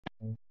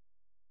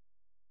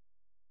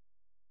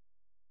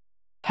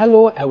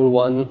Hello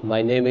everyone,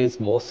 my name is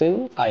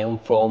Mohsin. I am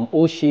from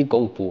Oshi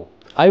Gongpu.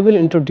 I will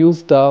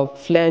introduce the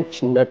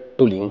flange nut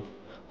tooling,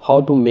 how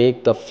to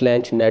make the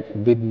flange nut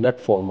with nut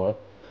former.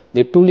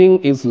 The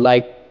tooling is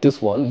like this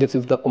one. This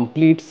is the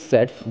complete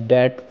set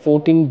that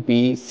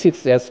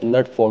 14B6S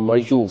nut former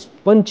used.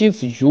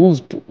 Punches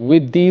used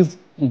with these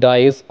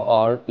dies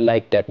are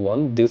like that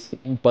one. This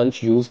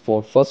punch used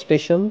for first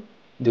station,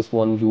 this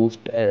one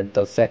used at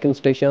the second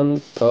station,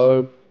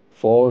 third,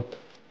 fourth,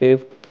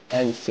 fifth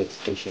and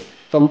sixth station.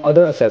 Some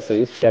other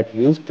accessories that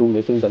used to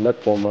making the nut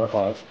former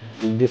are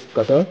this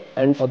cutter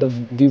and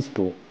these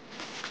two.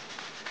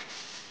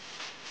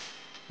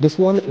 This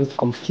one is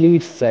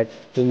complete set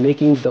to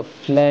making the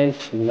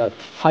flange nut.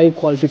 High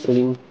quality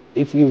tooling.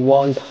 If you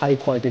want high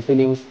quality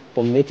tooling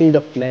for making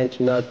the flange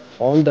nut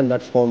on the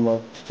nut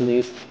former,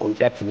 please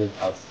contact with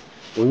us.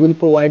 We will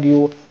provide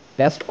you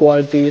best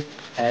quality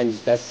and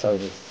best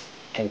service.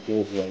 Thank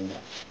you very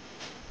much.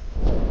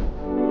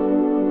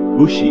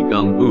 Ushi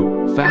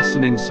Gangbu,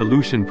 Fastening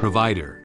Solution Provider.